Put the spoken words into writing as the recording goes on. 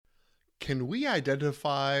Can we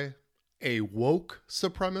identify a woke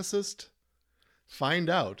supremacist?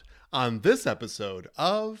 Find out on this episode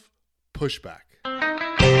of Pushback.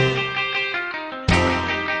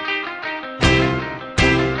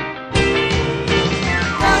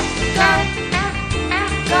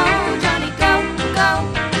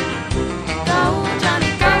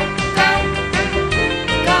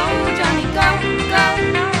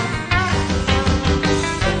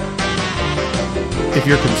 If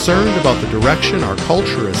you're concerned about the direction our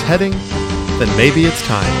culture is heading, then maybe it's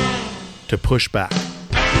time to push back.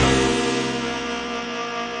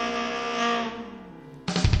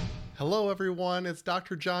 Hello, everyone. It's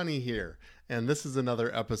Dr. Johnny here, and this is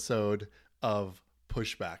another episode of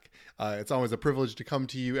Pushback. It's always a privilege to come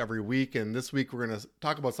to you every week, and this week we're going to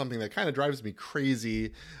talk about something that kind of drives me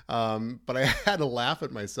crazy, but I had to laugh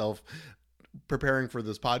at myself preparing for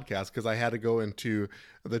this podcast because I had to go into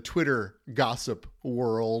the Twitter gossip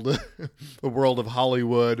world, the world of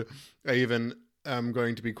Hollywood. I even am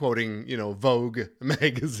going to be quoting, Vogue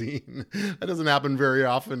magazine. That doesn't happen very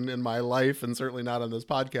often in my life, and certainly not on this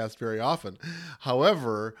podcast very often.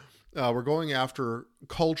 However, we're going after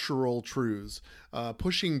cultural truths,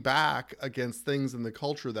 pushing back against things in the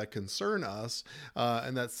culture that concern us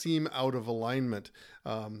and that seem out of alignment.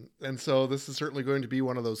 And so this is certainly going to be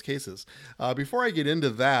one of those cases. Before I get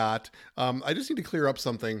into that, I just need to clear up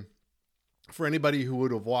something for anybody who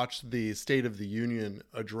would have watched the State of the Union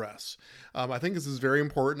address. I think this is very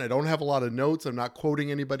important. I don't have a lot of notes. I'm not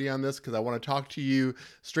quoting anybody on this because I want to talk to you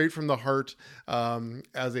straight from the heart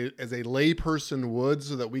as a layperson would,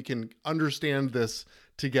 so that we can understand this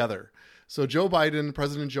together. So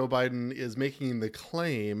President Joe Biden is making the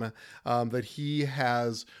claim that he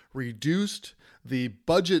has reduced the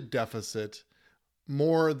budget deficit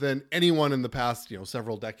more than anyone in the past,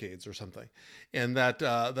 several decades or something. And that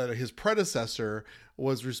his predecessor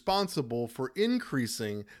was responsible for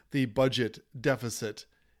increasing the budget deficit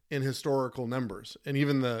in historical numbers. And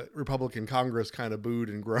even the Republican Congress kind of booed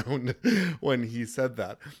and groaned when he said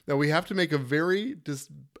that. Now, we have to make a very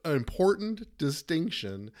important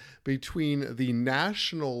distinction between the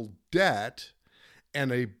national debt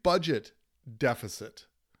and a budget deficit.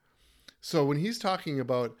 So when he's talking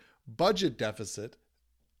about budget deficit,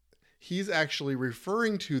 he's actually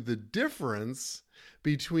referring to the difference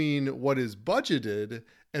between what is budgeted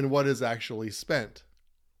and what is actually spent.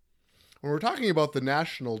 When we're talking about the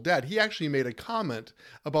national debt, he actually made a comment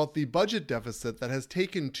about the budget deficit that has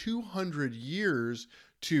taken 200 years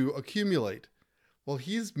to accumulate. Well,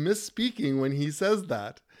 he's misspeaking when he says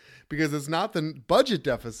that, because it's not the budget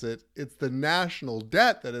deficit, it's the national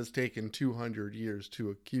debt that has taken 200 years to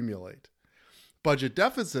accumulate. Budget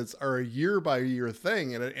deficits are a year-by-year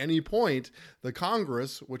thing, and at any point, the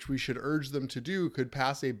Congress, which we should urge them to do, could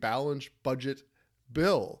pass a balanced budget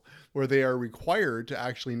bill where they are required to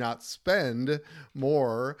actually not spend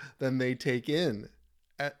more than they take in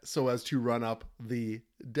so as to run up the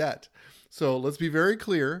debt. So let's be very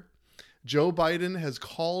clear. Joe Biden has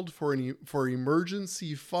called for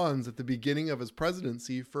emergency funds at the beginning of his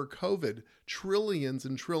presidency for COVID, trillions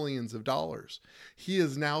and trillions of dollars. He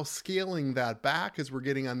is now scaling that back as we're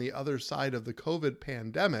getting on the other side of the COVID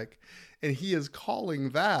pandemic, and he is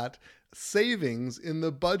calling that savings in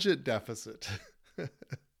the budget deficit.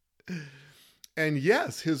 And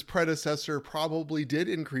yes, his predecessor probably did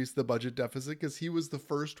increase the budget deficit because he was the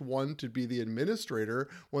first one to be the administrator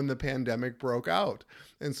when the pandemic broke out.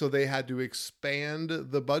 And so they had to expand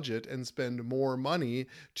the budget and spend more money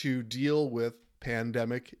to deal with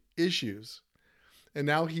pandemic issues. And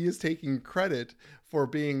now he is taking credit for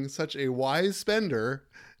being such a wise spender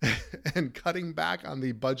and cutting back on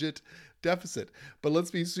the budget deficit. But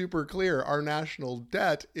let's be super clear, our national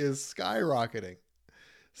debt is skyrocketing.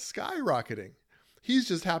 He's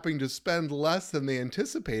just happening to spend less than they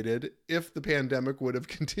anticipated if the pandemic would have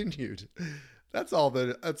continued. That's all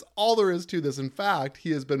there is to this. In fact,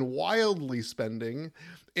 he has been wildly spending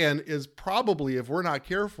and is probably, if we're not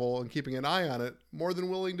careful and keeping an eye on it, more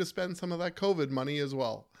than willing to spend some of that COVID money as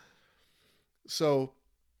well. So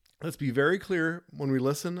let's be very clear when we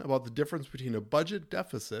listen about the difference between a budget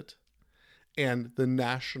deficit and the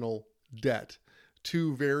national debt.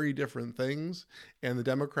 Two very different things, and the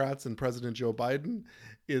Democrats and President Joe Biden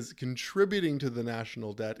is contributing to the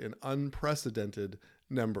national debt in unprecedented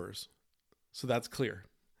numbers. So that's clear.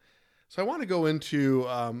 So I want to go into,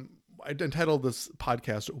 I entitled this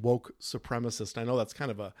podcast Woke Supremacist. I know that's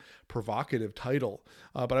kind of a provocative title,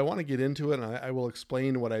 but I want to get into it, and I will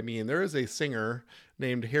explain what I mean. There is a singer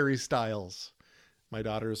named Harry Styles. My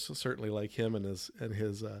daughters certainly like him and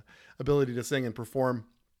his ability to sing and perform.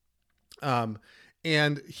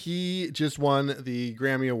 And he just won the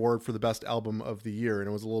Grammy Award for the Best Album of the Year, and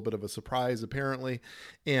it was a little bit of a surprise, apparently.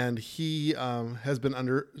 And he has been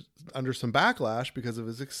under some backlash because of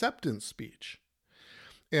his acceptance speech.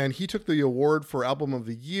 And he took the award for Album of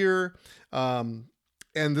the Year, and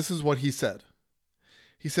this is what he said.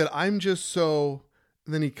 He said, "I'm just so..."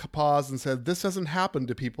 And then he paused and said, "This doesn't happen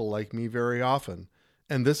to people like me very often,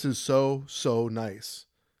 and this is so, so nice,"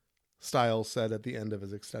 Styles said at the end of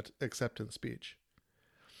his acceptance speech.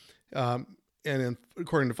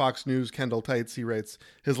 According to Fox News, Kendall Tights, he writes,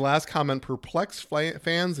 his last comment perplexed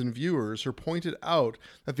fans and viewers who pointed out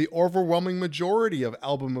that the overwhelming majority of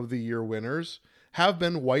Album of the Year winners have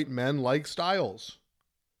been white men like Styles.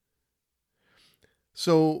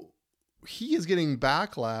 So he is getting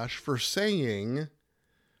backlash for saying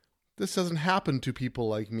this doesn't happen to people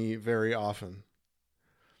like me very often.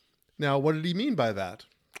 Now, what did he mean by that?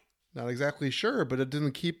 Not exactly sure, but it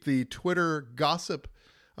didn't keep the Twitter gossip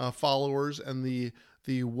followers and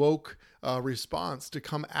the woke response to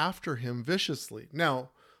come after him viciously. Now,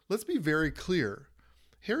 let's be very clear.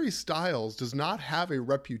 Harry Styles does not have a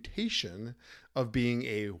reputation of being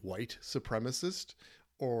a white supremacist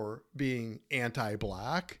or being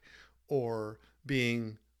anti-black or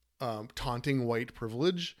being taunting white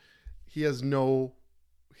privilege. He has no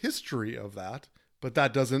history of that, but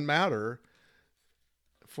that doesn't matter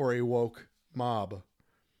for a woke mob.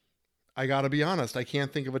 I gotta be honest, I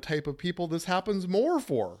can't think of a type of people this happens more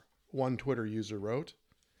for, one Twitter user wrote.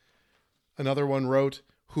 Another one wrote,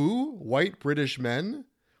 "Who? White British men?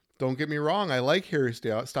 Don't get me wrong, I like Harry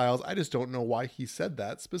Styles, I just don't know why he said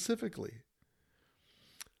that specifically."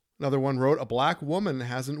 Another one wrote, "A black woman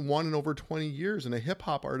hasn't won in over 20 years, and a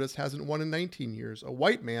hip-hop artist hasn't won in 19 years. A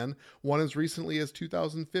white man won as recently as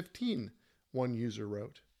 2015, one user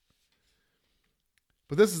wrote.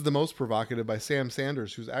 But this is the most provocative by Sam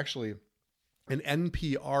Sanders, who's actually an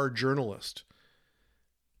NPR journalist.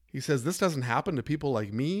 He says, "This doesn't happen to people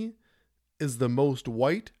like me," is the most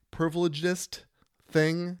white privilegedest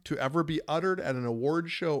thing to ever be uttered at an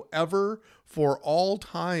award show ever for all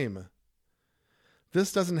time.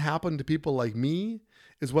 "This doesn't happen to people like me"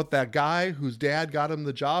 is what that guy whose dad got him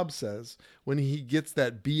the job says when he gets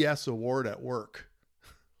that BS award at work.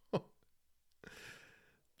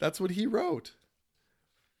 That's what he wrote.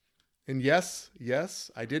 And yes,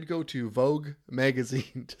 I did go to Vogue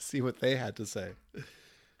magazine to see what they had to say.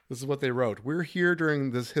 This is what they wrote. "We're here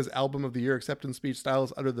during his Album of the Year acceptance speech.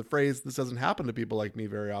 Styles uttered the phrase, 'This doesn't happen to people like me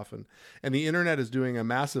very often.' And the internet is doing a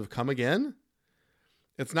massive come again.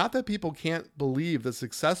 It's not that people can't believe the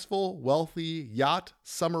successful, wealthy,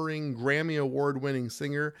 yacht-summering, Grammy Award-winning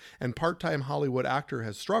singer and part-time Hollywood actor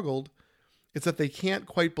has struggled. It's that they can't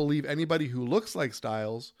quite believe anybody who looks like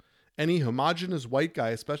Styles, any homogenous white guy,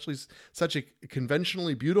 especially such a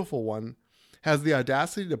conventionally beautiful one, has the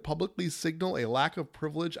audacity to publicly signal a lack of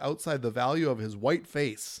privilege outside the value of his white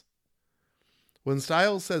face. When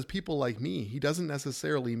Styles says people like me, he doesn't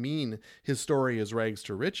necessarily mean his story is rags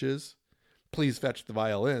to riches. Please fetch the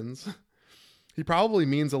violins. He probably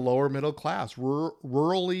means a lower middle class,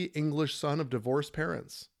 rurally English son of divorced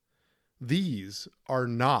parents. These are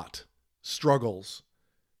not struggles,"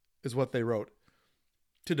 is what they wrote.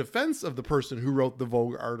 To defense of the person who wrote the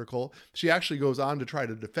Vogue article, she actually goes on to try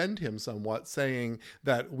to defend him somewhat, saying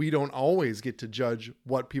that we don't always get to judge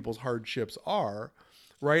what people's hardships are,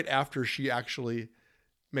 right after she actually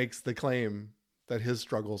makes the claim that his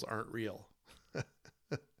struggles aren't real.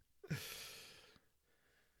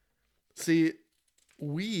 See,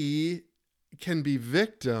 we can be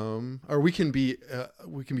we can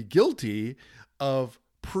be guilty of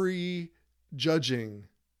prejudging.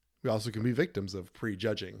 We also can be victims of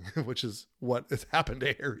prejudging, which is what has happened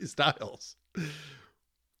to Harry Styles.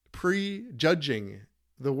 Prejudging.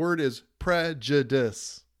 The word is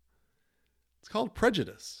prejudice. It's called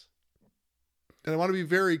prejudice. And I want to be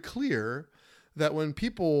very clear that when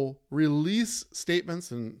people release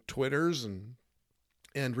statements and Twitters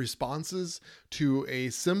and responses to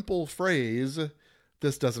a simple phrase,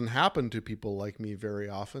 "This doesn't happen to people like me very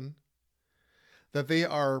often," that they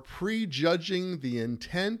are prejudging the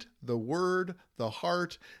intent, the word, the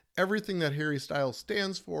heart, everything that Harry Styles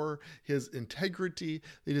stands for, his integrity.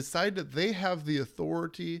 They decide that they have the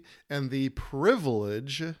authority and the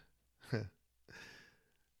privilege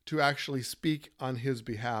to actually speak on his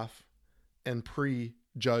behalf and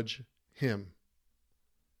prejudge him.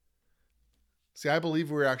 See, I believe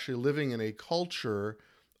we're actually living in a culture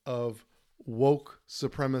of woke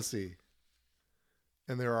supremacy.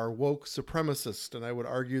 And there are woke supremacists. And I would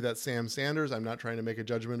argue that Sam Sanders, I'm not trying to make a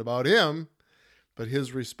judgment about him, but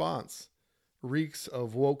his response reeks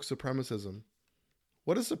of woke supremacism.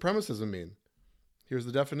 What does supremacism mean? Here's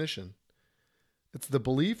the definition. It's the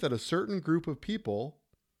belief that a certain group of people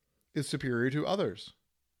is superior to others.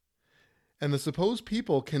 And the supposed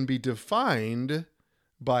people can be defined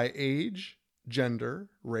by age, gender,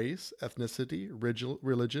 race, ethnicity,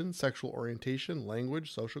 religion, sexual orientation,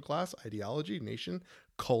 language, social class, ideology, nation,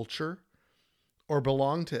 culture, or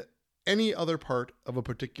belong to any other part of a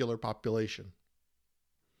particular population.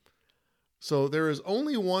 So there is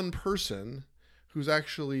only one person who's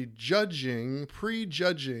actually judging,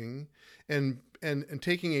 prejudging, and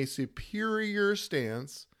taking a superior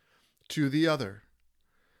stance to the other.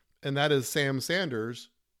 And that is Sam Sanders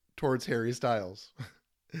towards Harry Styles.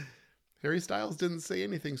 Harry Styles didn't say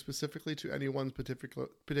anything specifically to any one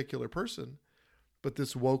particular person, but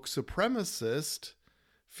this woke supremacist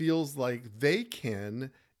feels like they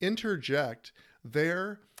can interject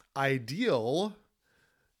their ideal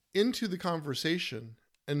into the conversation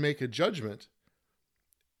and make a judgment,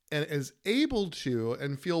 and is able to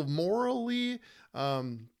and feel morally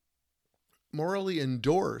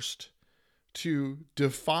endorsed to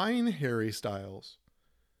define Harry Styles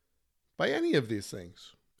by any of these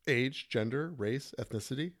things. Age, gender, race,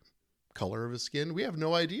 ethnicity, color of his skin. We have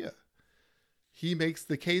no idea. He makes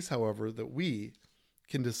the case, however, that we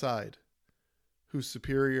can decide who's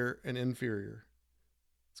superior and inferior.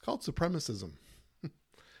 It's called supremacism. And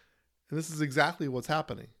this is exactly what's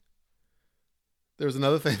happening. There's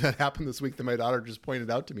another thing that happened this week that my daughter just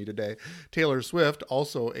pointed out to me today. Taylor Swift,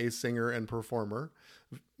 also a singer and performer,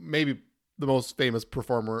 maybe the most famous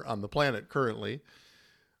performer on the planet currently,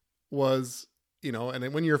 was,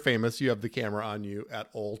 and when you're famous, you have the camera on you at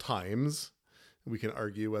all times. We can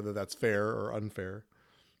argue whether that's fair or unfair.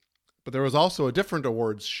 But there was also a different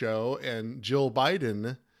awards show, and Jill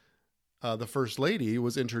Biden, the first lady,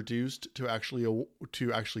 was introduced to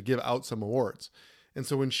actually give out some awards. And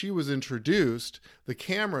so when she was introduced, the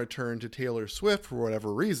camera turned to Taylor Swift for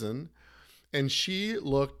whatever reason, and she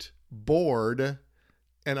looked bored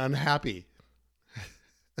and unhappy.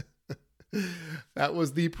 That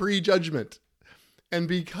was the prejudgment. And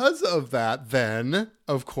because of that, then,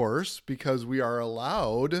 of course, because we are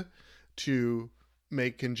allowed to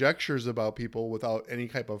make conjectures about people without any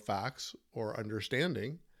type of facts or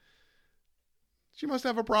understanding, she must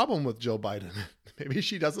have a problem with Jill Biden. Maybe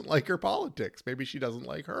she doesn't like her politics. Maybe she doesn't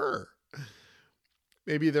like her.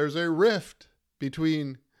 Maybe there's a rift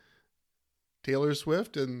between Taylor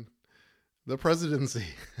Swift and the presidency.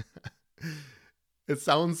 It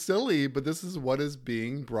sounds silly, but this is what is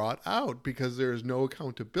being brought out because there is no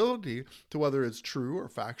accountability to whether it's true or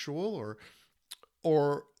factual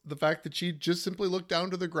or the fact that she just simply looked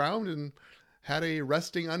down to the ground and had a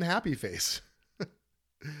resting unhappy face,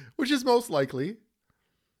 which is most likely.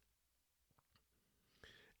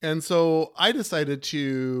 And so I decided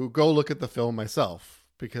to go look at the film myself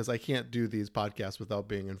because I can't do these podcasts without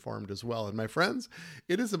being informed as well. And my friends,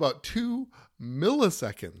 it is about 2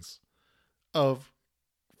 milliseconds of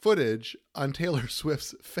footage on Taylor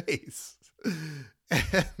Swift's face.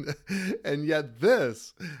 And yet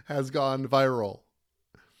this has gone viral.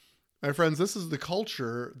 My friends, this is the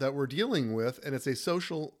culture that we're dealing with, and it's a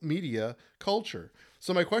social media culture.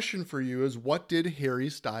 So my question for you is, what did Harry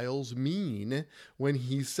Styles mean when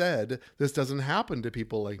he said, this doesn't happen to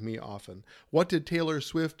people like me often? What did Taylor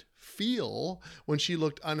Swift feel when she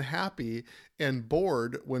looked unhappy and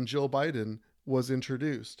bored when Jill Biden was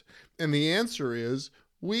introduced? And the answer is,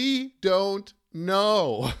 we don't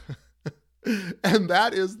know. And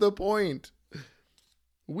that is the point.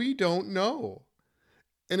 We don't know.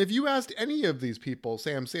 And if you asked any of these people,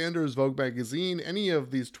 Sam Sanders, Vogue magazine, any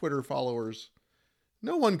of these Twitter followers,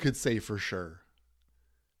 no one could say for sure.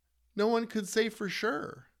 No one could say for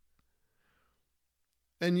sure.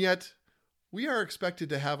 And yet, we are expected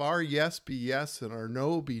to have our yes be yes and our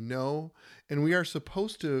no be no. And we are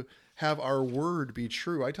supposed to have our word be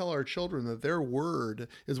true. I tell our children that their word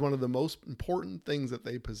is one of the most important things that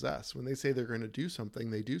they possess. When they say they're going to do something,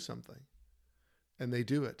 they do something. And they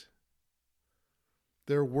do it.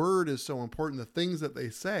 Their word is so important, the things that they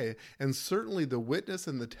say, and certainly the witness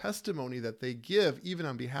and the testimony that they give, even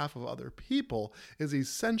on behalf of other people, is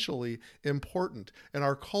essentially important. And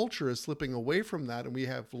our culture is slipping away from that, and we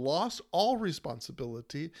have lost all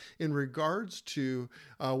responsibility in regards to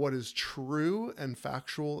what is true and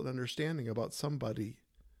factual and understanding about somebody.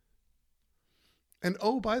 And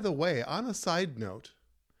oh, by the way, on a side note,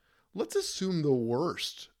 let's assume the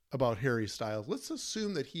worst about Harry Styles. Let's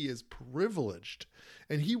assume that he is privileged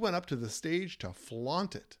and he went up to the stage to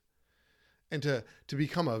flaunt it and to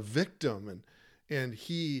become a victim and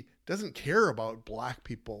he doesn't care about black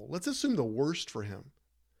people. Let's assume the worst for him.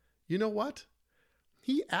 You know what?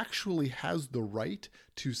 He actually has the right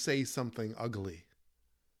to say something ugly.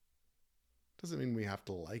 Doesn't mean we have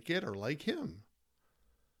to like it or like him.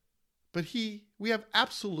 But we have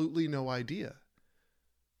absolutely no idea.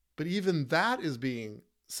 But even that is being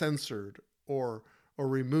censored or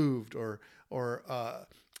removed or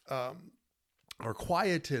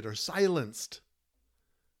quieted or silenced.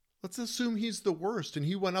 Let's assume he's the worst and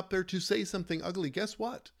he went up there to say something ugly. Guess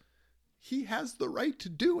what? He has the right to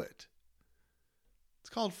do it. It's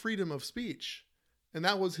called freedom of speech. And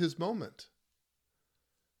that was his moment.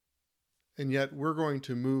 And yet we're going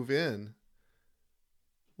to move in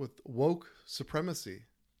with woke supremacy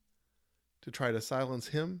to try to silence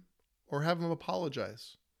him or have him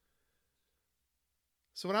apologize.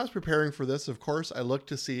 So when I was preparing for this, of course, I looked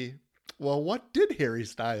to see, well, what did Harry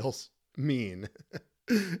Styles mean?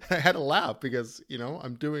 I had to laugh because,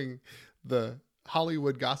 I'm doing the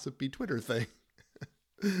Hollywood gossipy Twitter thing.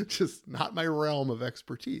 Just not my realm of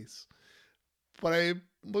expertise. But I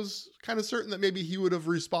was kind of certain that maybe he would have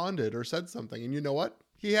responded or said something. And you know what?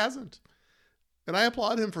 He hasn't. And I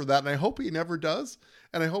applaud him for that. And I hope he never does.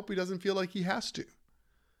 And I hope he doesn't feel like he has to.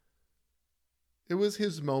 It was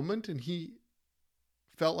his moment and he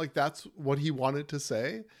felt like that's what he wanted to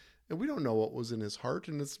say. And we don't know what was in his heart.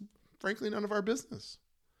 And it's frankly none of our business.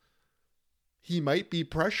 He might be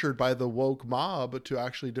pressured by the woke mob to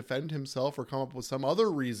actually defend himself or come up with some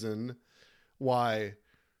other reason why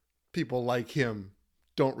people like him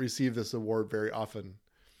don't receive this award very often.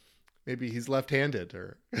 Maybe he's left-handed,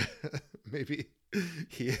 or maybe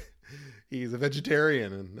he's a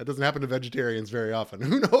vegetarian, and that doesn't happen to vegetarians very often.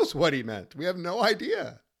 Who knows what he meant? We have no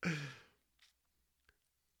idea.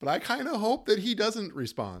 But I kind of hope that he doesn't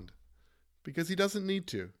respond, because he doesn't need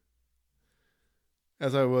to.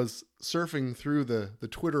 As I was surfing through the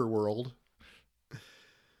Twitter world,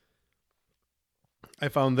 I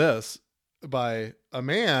found this by a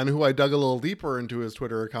man who I dug a little deeper into his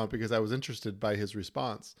Twitter account because I was interested by his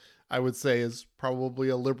response. I would say is probably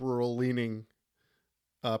a liberal-leaning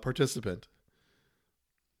participant.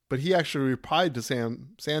 But he actually replied to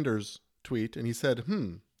Sam Sanders' tweet, and he said,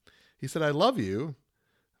 He said, "I love you,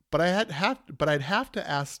 but I'd have to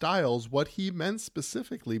ask Styles what he meant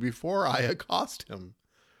specifically before I accost him.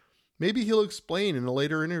 Maybe he'll explain in a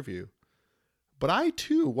later interview. But I,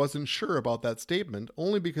 too, wasn't sure about that statement,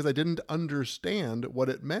 only because I didn't understand what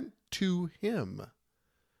it meant to him."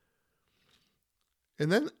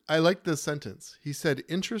 And then I liked this sentence. He said,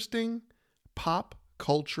 "Interesting pop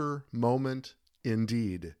culture moment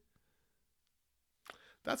indeed."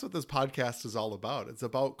 That's what this podcast is all about. It's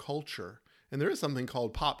about culture. And there is something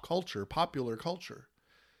called pop culture, popular culture.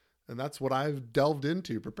 And that's what I've delved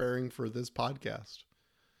into preparing for this podcast.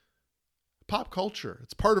 Pop culture.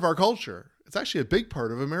 It's part of our culture. It's actually a big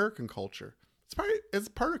part of American culture. It's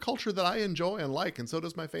part of culture that I enjoy and like, and so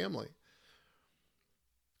does my family.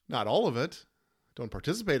 Not all of it. Don't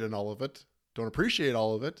participate in all of it. Don't appreciate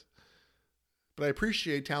all of it. But I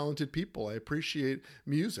appreciate talented people. I appreciate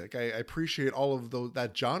music. I appreciate all of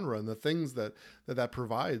that genre and the things that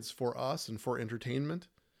provides for us and for entertainment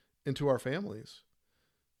and to our families.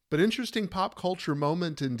 But interesting pop culture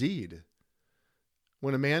moment indeed.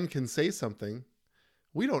 When a man can say something,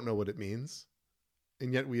 we don't know what it means,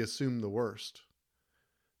 and yet we assume the worst.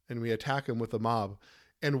 And we attack him with a mob.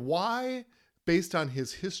 And why, based on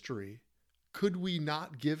his history, could we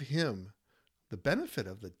not give him the benefit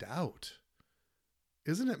of the doubt?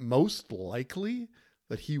 Isn't it most likely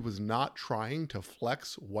that he was not trying to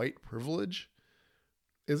flex white privilege?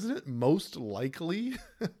 Isn't it most likely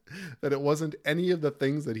that it wasn't any of the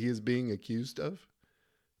things that he is being accused of?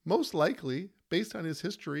 Most likely, based on his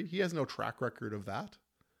history, he has no track record of that.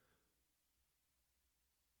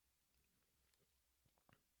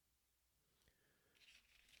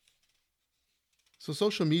 So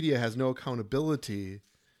social media has no accountability,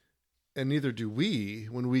 and neither do we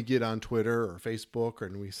when we get on Twitter or Facebook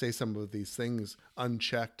and we say some of these things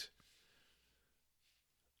unchecked,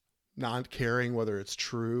 not caring whether it's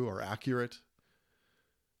true or accurate.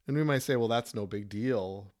 And we might say, well, that's no big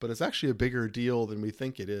deal, but it's actually a bigger deal than we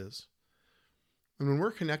think it is. And when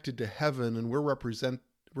we're connected to heaven and we're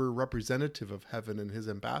representative of heaven and his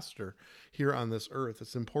ambassador here on this earth,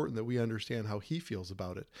 it's important that we understand how he feels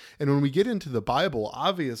about it. And when we get into the Bible,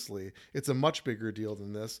 obviously, it's a much bigger deal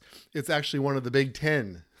than this. It's actually one of the big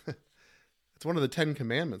 10. It's one of the 10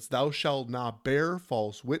 commandments. Thou shalt not bear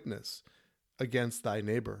false witness against thy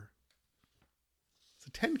neighbor. It's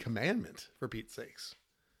a 10 commandment, for Pete's sakes.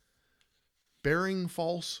 Bearing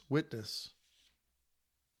false witness.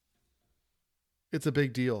 It's a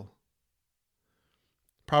big deal.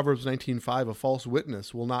 Proverbs 19:5, a false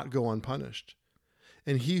witness will not go unpunished,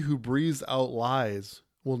 and he who breathes out lies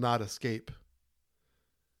will not escape.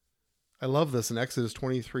 I love this in Exodus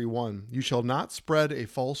 23:1. You shall not spread a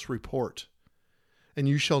false report, and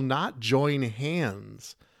you shall not join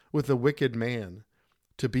hands with a wicked man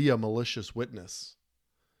to be a malicious witness.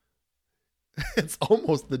 It's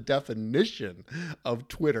almost the definition of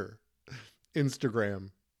Twitter,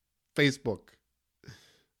 Instagram, Facebook.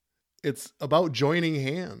 It's about joining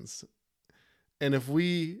hands. And if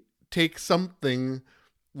we take something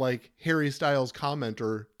like Harry Styles' comment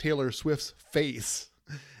or Taylor Swift's face,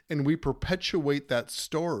 and we perpetuate that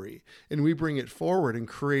story, and we bring it forward and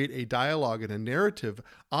create a dialogue and a narrative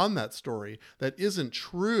on that story that isn't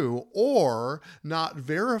true or not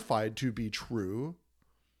verified to be true,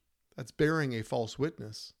 that's bearing a false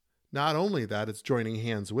witness. Not only that, it's joining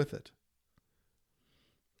hands with it.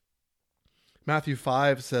 Matthew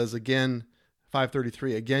 5 says again,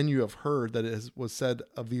 5:33, again you have heard that it was said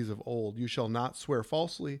of these of old, you shall not swear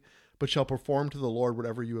falsely, but shall perform to the Lord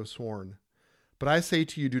whatever you have sworn. But I say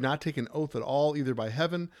to you, do not take an oath at all, either by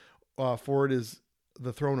heaven, for it is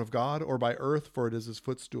the throne of God, or by earth, for it is his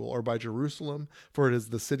footstool, or by Jerusalem, for it is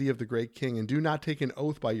the city of the great king. And do not take an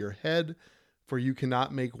oath by your head, for you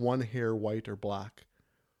cannot make one hair white or black.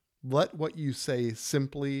 Let what you say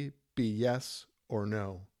simply be yes or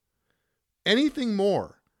no. Anything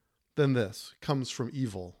more than this comes from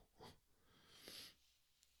evil.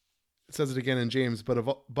 It says it again in James, but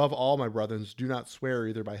above all, my brethren, do not swear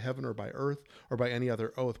either by heaven or by earth or by any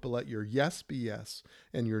other oath, but let your yes be yes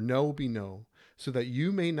and your no be no, so that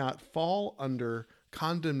you may not fall under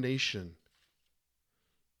condemnation.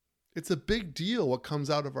 It's a big deal what comes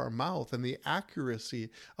out of our mouth and the accuracy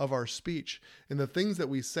of our speech and the things that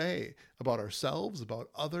we say about ourselves, about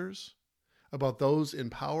others, about those in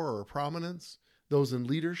power or prominence, those in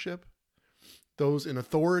leadership, those in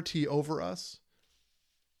authority over us.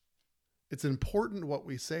 It's important what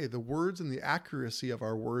we say. The words and the accuracy of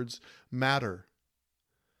our words matter.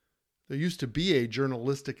 There used to be a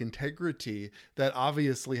journalistic integrity that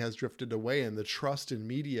obviously has drifted away, and the trust in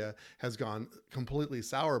media has gone completely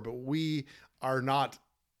sour, but we are not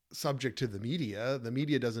subject to the media. The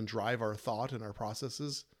media doesn't drive our thought and our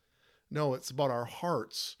processes. No, it's about our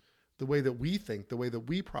hearts, the way that we think, the way that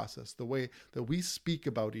we process, the way that we speak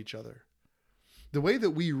about each other. The way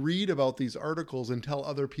that we read about these articles and tell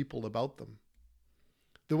other people about them.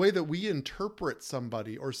 The way that we interpret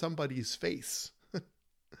somebody or somebody's face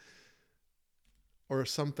or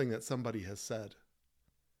something that somebody has said.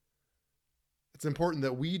 It's important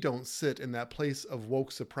that we don't sit in that place of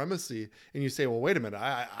woke supremacy and you say, well, wait a minute,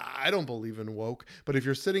 I don't believe in woke. But if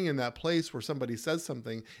you're sitting in that place where somebody says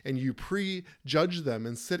something and you prejudge them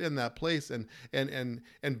and sit in that place and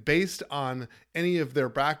based on any of their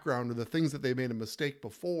background or the things that they made a mistake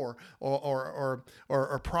before or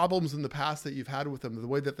problems in the past that you've had with them, the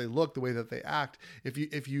way that they look, the way that they act,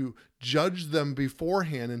 if you judge them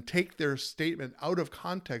beforehand and take their statement out of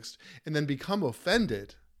context and then become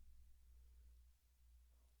offended,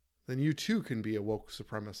 then you too can be a woke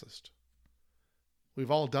supremacist.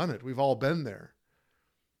 We've all done it. We've all been there.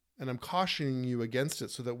 And I'm cautioning you against it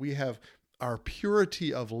so that we have our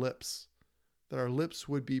purity of lips, that our lips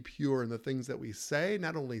would be pure in the things that we say,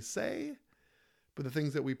 not only say, but the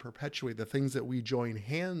things that we perpetuate, the things that we join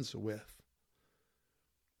hands with.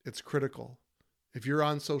 It's critical. If you're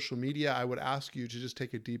on social media, I would ask you to just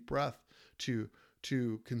take a deep breath to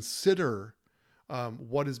consider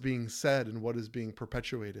what is being said and what is being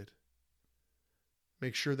perpetuated.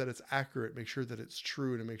 Make sure that it's accurate, make sure that it's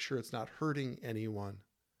true, and make sure it's not hurting anyone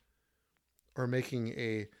or making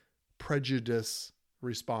a prejudice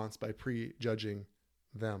response by prejudging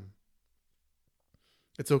them.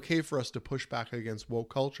 It's okay for us to push back against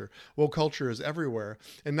woke culture. Woke culture is everywhere,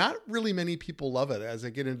 and not really many people love it. As I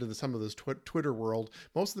get into some of this Twitter world,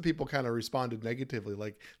 most of the people kind of responded negatively,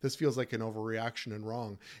 like this feels like an overreaction and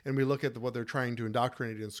wrong. And we look at what they're trying to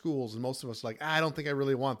indoctrinate in schools, and most of us are like, I don't think I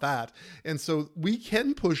really want that. And so we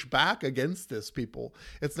can push back against this, people.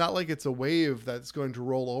 It's not like it's a wave that's going to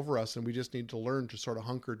roll over us, and we just need to learn to sort of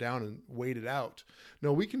hunker down and wait it out.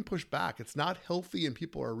 No, we can push back. It's not healthy, and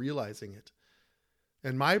people are realizing it.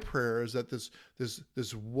 And my prayer is that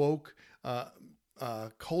this woke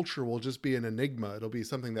culture will just be an enigma. It'll be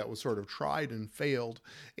something that was sort of tried and failed.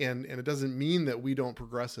 And it doesn't mean that we don't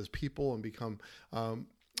progress as people and become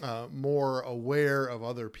more aware of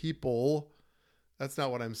other people. That's not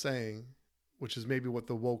what I'm saying, which is maybe what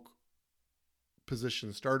the woke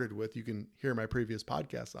position started with. You can hear my previous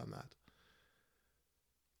podcast on that.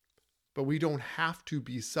 But we don't have to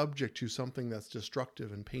be subject to something that's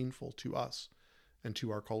destructive and painful to us and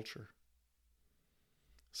to our culture.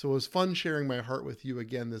 So it was fun sharing my heart with you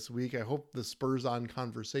again this week. I hope this spurs on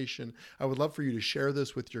conversation. I would love for you to share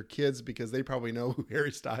this with your kids because they probably know who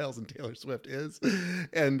Harry Styles and Taylor Swift is.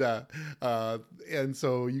 And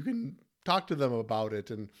so you can talk to them about it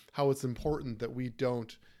and how it's important that we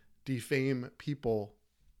don't defame people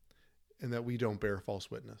and that we don't bear false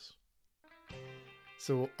witness.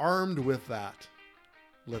 So armed with that,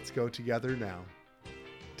 let's go together now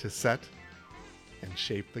to set and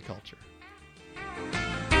shape the culture.